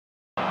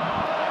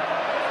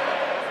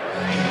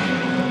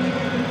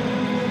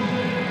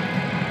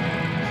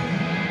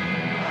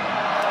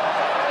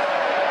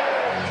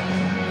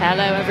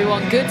Hello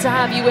everyone, good to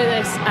have you with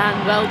us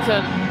and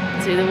welcome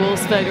to the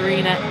Wolfsburg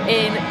Arena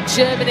in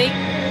Germany.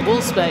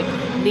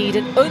 Wolfsburg need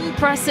an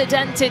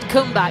unprecedented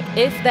comeback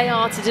if they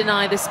are to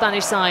deny the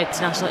Spanish side.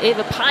 International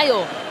Eva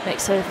Payol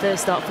makes her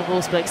first start for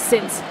Wolfsburg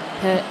since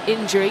her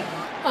injury.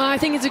 I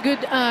think it's a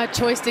good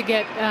choice to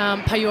get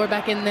Payol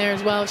back in there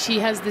as well. She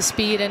has the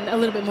speed and a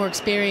little bit more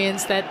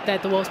experience that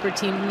the Wolfsburg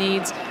team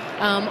needs.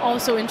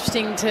 Also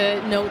interesting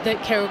to note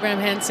that Carol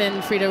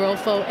Graham-Hansen, Frida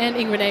Rolfo and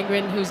Ingrid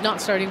Egren, who's not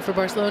starting for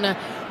Barcelona,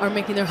 are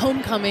making their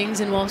homecomings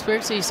in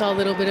Wolfsburg. So you saw a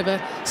little bit of a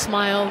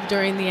smile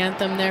during the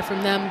anthem there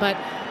from them. But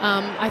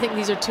I think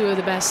these are two of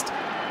the best.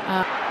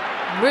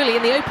 Really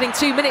in the opening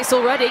 2 minutes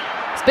already.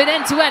 It's been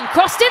end-to-end,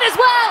 crossed in as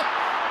well!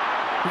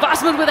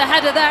 Wassmuth with a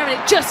header there and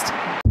it just